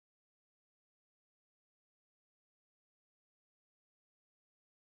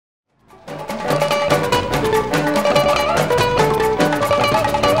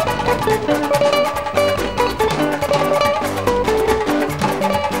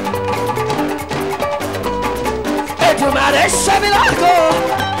Èdùmàrè ṣe mí lógo.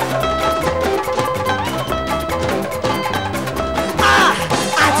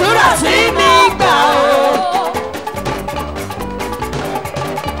 Àdúrà tí mi gbà o.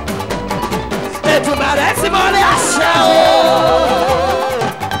 Èdùmàrè tí mo ní àṣẹ o.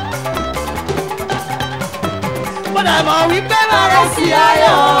 Mo dẹ̀ mọ̀ wípé máa rẹ̀ sí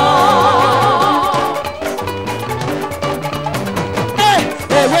ayọ̀.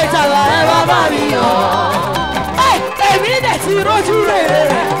 Èwe ìjàlá ẹ wá bá mi yọ̀. Èmi dẹ̀ ti rójú rere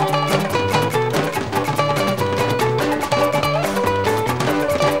rẹ̀.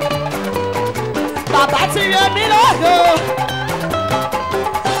 Bàbá ti yẹ mí lógo.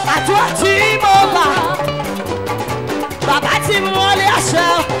 Àdúrà tí mo gbà. Bàbá tí mo wọlé àṣẹ.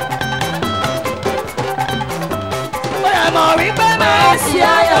 Mo yẹ mọ̀ wípé máa sí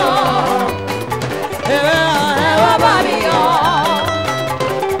ayọ̀. Ẹ wá bá mi yọ̀.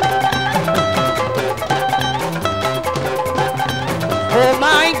 Oh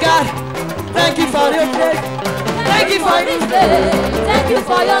my God, thank you for your grace. Thank you for this day. Thank you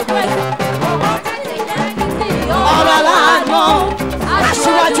for your grace. Ọ̀rọ̀ láàánú,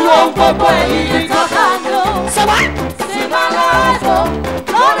 aṣíwájú ohun gbogbo èyí ní tọ́kánú. Sọ́wọ́. See my life, oh,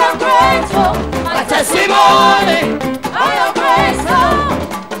 Lord, I'm grateful. My testimony. By your grace,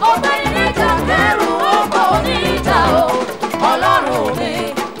 oh, ọba ìrìnàjà kẹrù ọkọ̀ oníjà o. Ọlọ́run mi,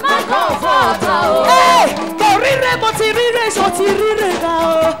 má kàn fún ọ̀tá o. Mo ríre, mo ti ríre, ṣo ti ríre ga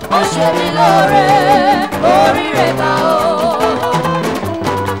o. Ó ṣe mí lóore, oríire gbà o.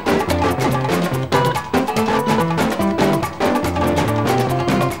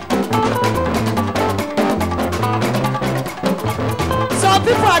 Some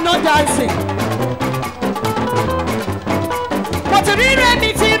people are not dancing. Mo ti ríre, mi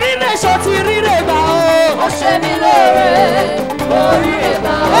ti ríre, ṣo ti ríre ga o. Ó ṣe mí lóore, oríire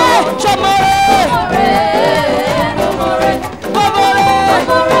gbà o. Ṣọmọre.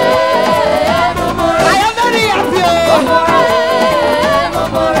 I am very happy.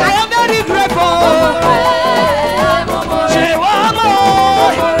 I am very grateful. Ṣé wàá mọ̀?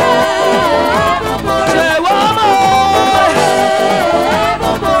 Ṣé wàá mọ̀?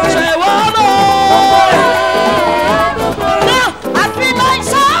 Ṣé wàá mọ̀? Now I feel like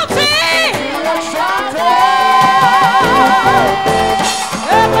shouting.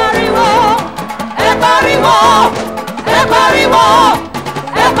 Ẹ pariwo, ẹ pariwo, ẹ pariwo,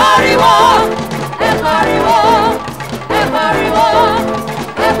 ẹ pariwo, Ẹ pariwo, ẹ pariwo,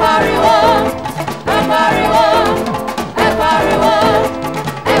 ẹ pariwo, ẹ pariwo, ẹ pariwo,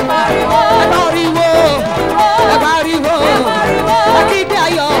 ẹ pariwo, ẹ pariwo, ẹ pariwo, ẹ kígbe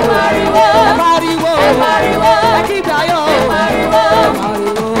ayọ̀, ẹ pariwo, pariwo, ẹ pariwo, ẹ kígbe ayọ̀, ẹ pariwo,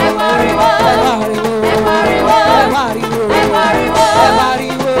 ẹ pariwo, ẹ pariwo, ẹ pariwo, ẹ pariwo, ẹ pariwo, ẹ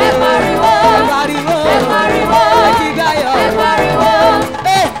pariwo, ẹ pariwo, ẹ pariwo, ẹ pariwo, ẹ kígbe ayọ̀, ẹ pariwo.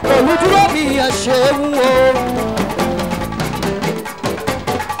 olùdúró mi ẹ ṣeun o.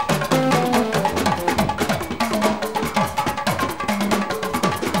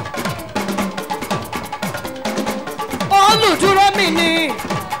 Olùdúró mi ni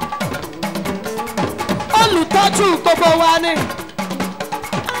olùtọ́jú gbogbo wa ni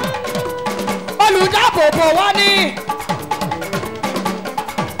olùdáàbòbò wa ni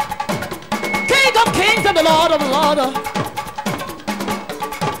King of kings and the Lord of lords.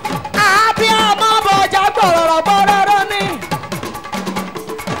 Abiyamọ bọ̀jà gbọ̀rọ̀rọ̀ ni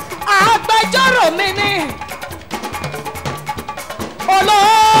agbẹjọ́rò mi ni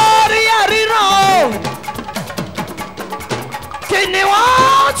olórí àríran o.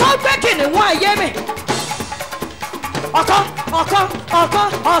 Kìnìún tó gbé kìnìún ayé mi.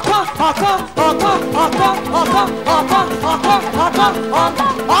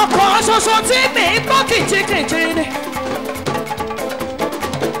 Ọ̀kan ṣoṣo tí mi gbọ́ kìjikìji ni.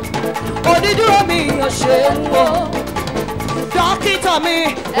 Onídúró mi ò ṣeun o. Dókítà mi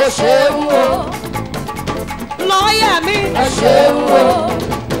ò ṣeun o. Lọ́ọ̀yà mi ò ṣeun o.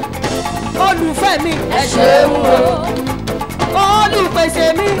 Olùfẹ́ mi ẹ ṣeun o. Olùpèsè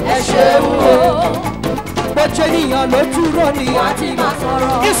mi ẹ ṣeun o. Bójú ènìyàn ló dúró ni Wọ́n ti máa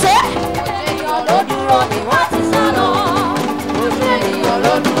sọ̀rọ̀. ìfẹ́. Ènìyàn ló dúró ni wọ́n ti sá lọ. Ojú ènìyàn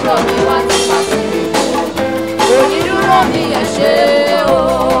ló dúró ni wọ́n ti máa sí. Onídúró mi ẹ ṣé o.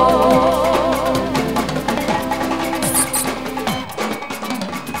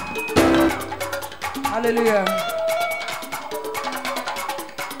 Hallelujah.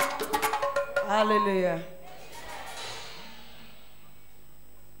 Hallelujah.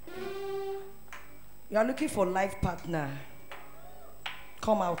 You are looking for life partner.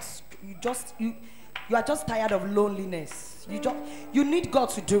 Come out. You are just tired of loneliness. You need God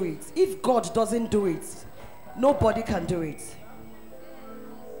to do it. If God doesn't do it, Nobody can do it.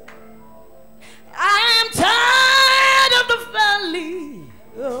 I am tired of the valley.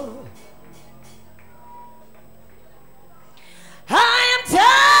 Oh. I am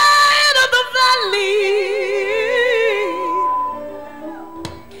tired of the valley.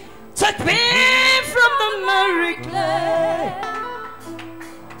 Take me from the miry clay.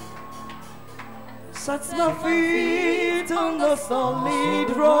 Set my feet on the solid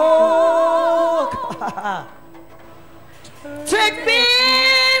rock. Take me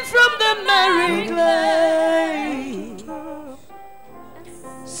from the miry clay.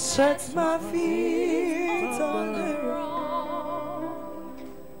 Set my feet on the rock.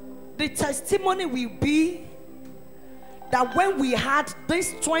 The testimony will be that when we had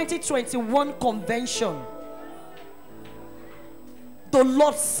this 2021 convention, the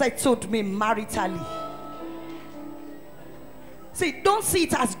Lord settled me maritally. See, don't see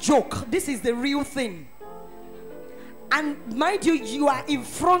it as joke. This is the real thing. And mind you, you are in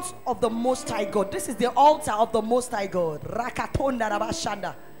front of the Most High God. This is the altar of the Most High God. Rakatonda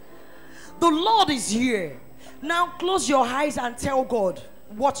Rabashanda. The Lord is here. Now close your eyes and tell God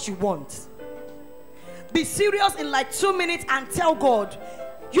what you want. Be serious in like 2 minutes and tell God.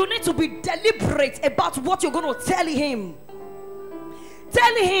 You need to be deliberate about what you're going to tell him.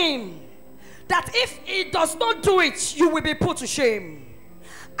 Tell him that if he does not do it, you will be put to shame.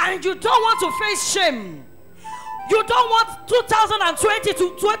 And you don't want to face shame. You don't want 2020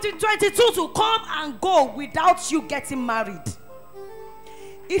 to 2022 to come and go without you getting married.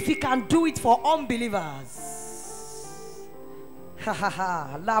 If he can do it for unbelievers,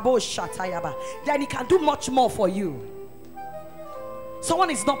 then he can do much more for you. Someone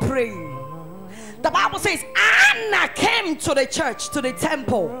is not praying. The Bible says Anna came to the church, to the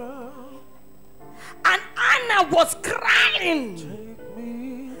temple, and Anna was crying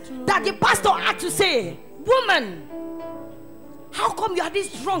that the pastor had to say, woman, how come you are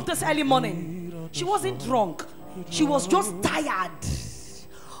this drunk this early morning? She wasn't drunk. She was just tired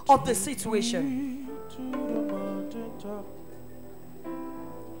of the situation.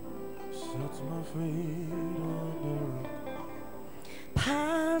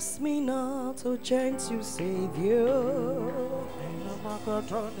 Pass me not, O gentle Savior.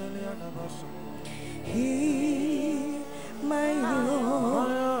 Hear my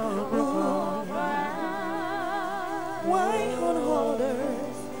Lord. Why on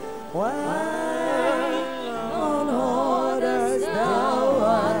orders? Why on orders thou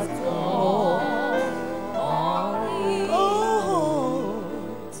art gone? Oh,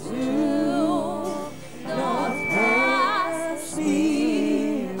 do not pass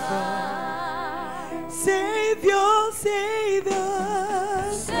me by. Savior, Savior,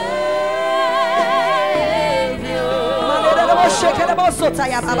 Savior.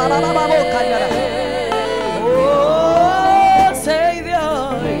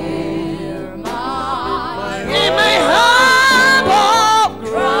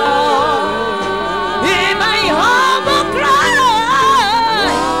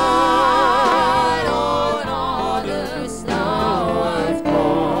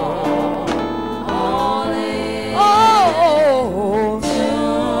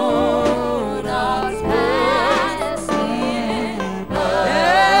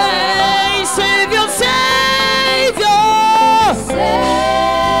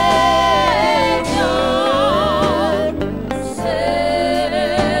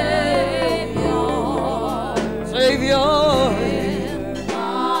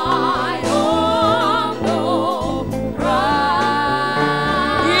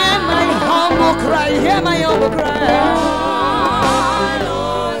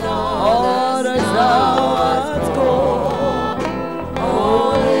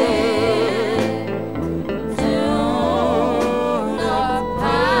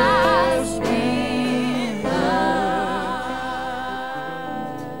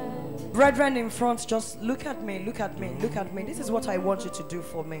 Brethren in front, just look at me, look at me, look at me. This is what I want you to do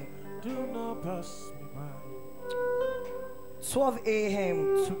for me. Do not pass me by. 12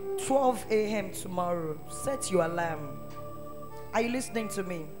 a.m. tomorrow. Set your alarm. Are you listening to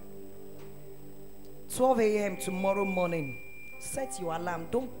me? 12 a.m. tomorrow morning. Set your alarm.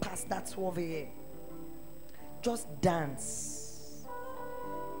 Don't pass that 12 a.m. Just dance.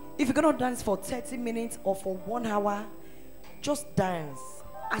 If you're going to dance for 30 minutes or for 1 hour, just dance.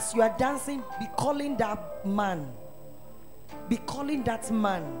 As you are dancing, be calling that man. Be calling that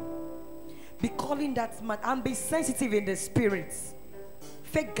man. Be calling that man. And be sensitive in the spirit.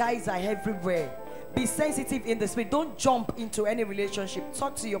 Fake guys are everywhere. Be sensitive in the spirit. Don't jump into any relationship.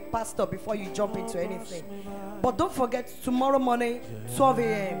 Talk to your pastor before you jump into anything. But don't forget, tomorrow morning, 12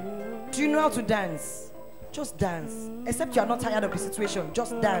 a.m. Do you know how to dance? Just dance. Except you are not tired of the situation,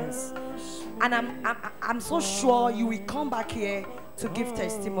 just dance. And I'm so sure you will come back here to give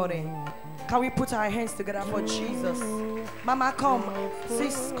testimony. Can we put our hands together for Jesus? Mama, come.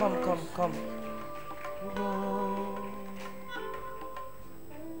 Sis, come.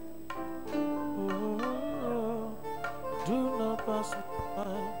 Do not pass me by.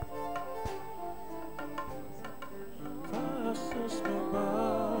 Pass me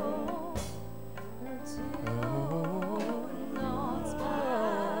by.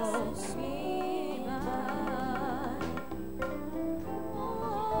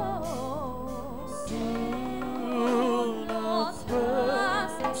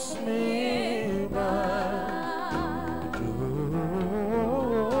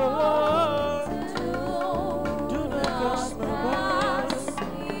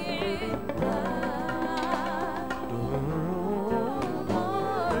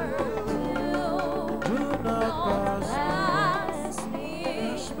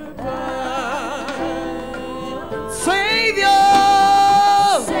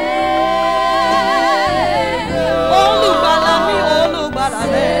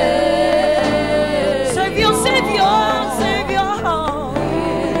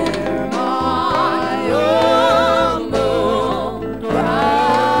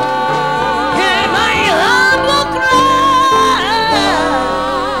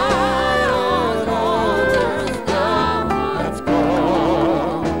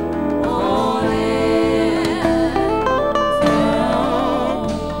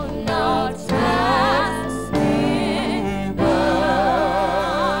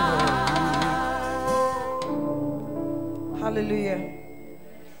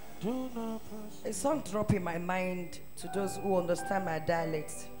 A song drop in my mind to those who understand my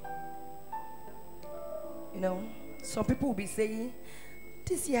dialect. You know, some people will be saying,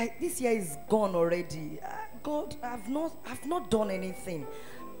 this year is gone already. God, I've not done anything.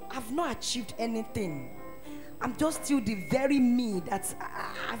 I've not achieved anything. I'm just still the very me that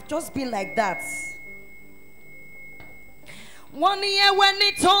I've just been like that. 1 year when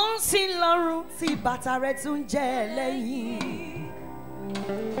it turns in Laru, see Bataretun Jelly.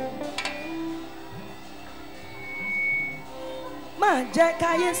 Ma jẹ́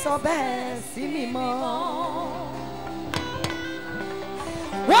káyé sọ bẹ́ẹ̀ sí mi mọ́.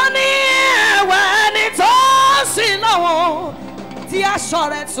 1 year when it turns in Laru, tí aṣọ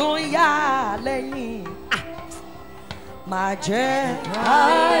rẹ̀ tún yà lẹ́yìn. Ma jẹ́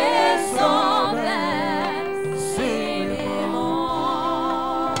káyé sọ bẹ́ẹ̀ sí mi mọ́.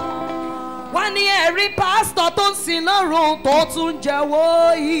 1 year rí pásítọ̀ tó ń sin lọ́rùn tó tún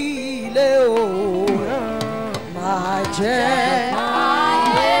jẹ́wọ́ ilé o. Ma jẹ́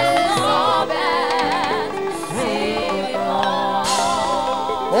káyé sọ bẹ́ẹ̀ sí mi mọ́.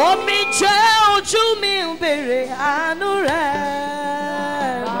 Omi jẹ́ ojú mi ń béèrè àánú rẹ̀.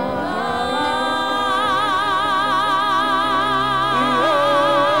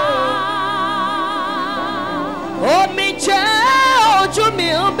 Omi jẹ́ ojú mi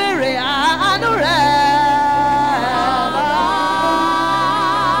ń béèrè àánú rẹ̀.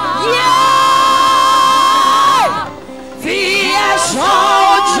 Fi ẹ̀ṣọ́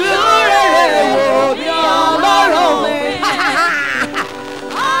ojú rere wò mí Ọlọ́run mi.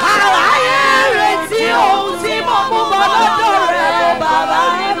 Aráyé retí ohun tí mo mú bọ̀ lọ́dọ̀ rẹ̀ mo bàbá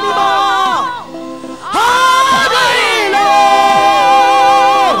mímọ́. Ọdún ìlò.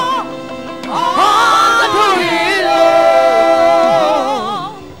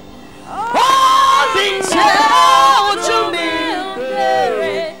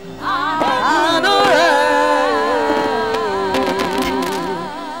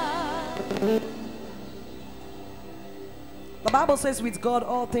 The Bible says with God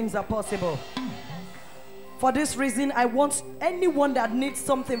all things are possible. For this reason, I want anyone that needs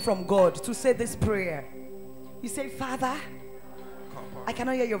something from God to say this prayer. You say, Father, I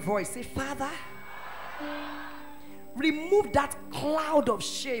cannot hear your voice. Say, Father, remove that cloud of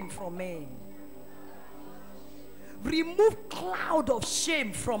shame from me. Remove cloud of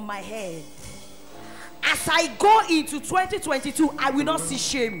shame from my head. As I go into 2022, I will not see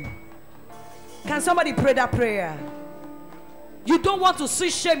shame. Can somebody pray that prayer? You don't want to see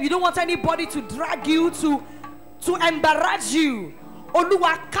shame. You don't want anybody to drag you, to embarrass you.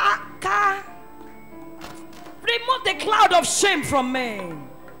 Oluwa ka. Remove the cloud of shame from me.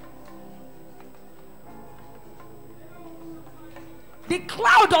 The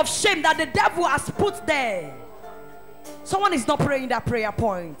cloud of shame that the devil has put there. Someone is not praying that prayer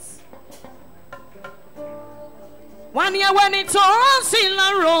point. 1 year when it turns in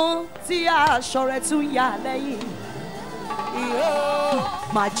Laru, see I sure to ya lay.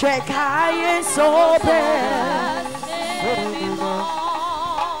 My check high is open.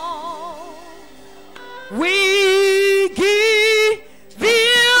 We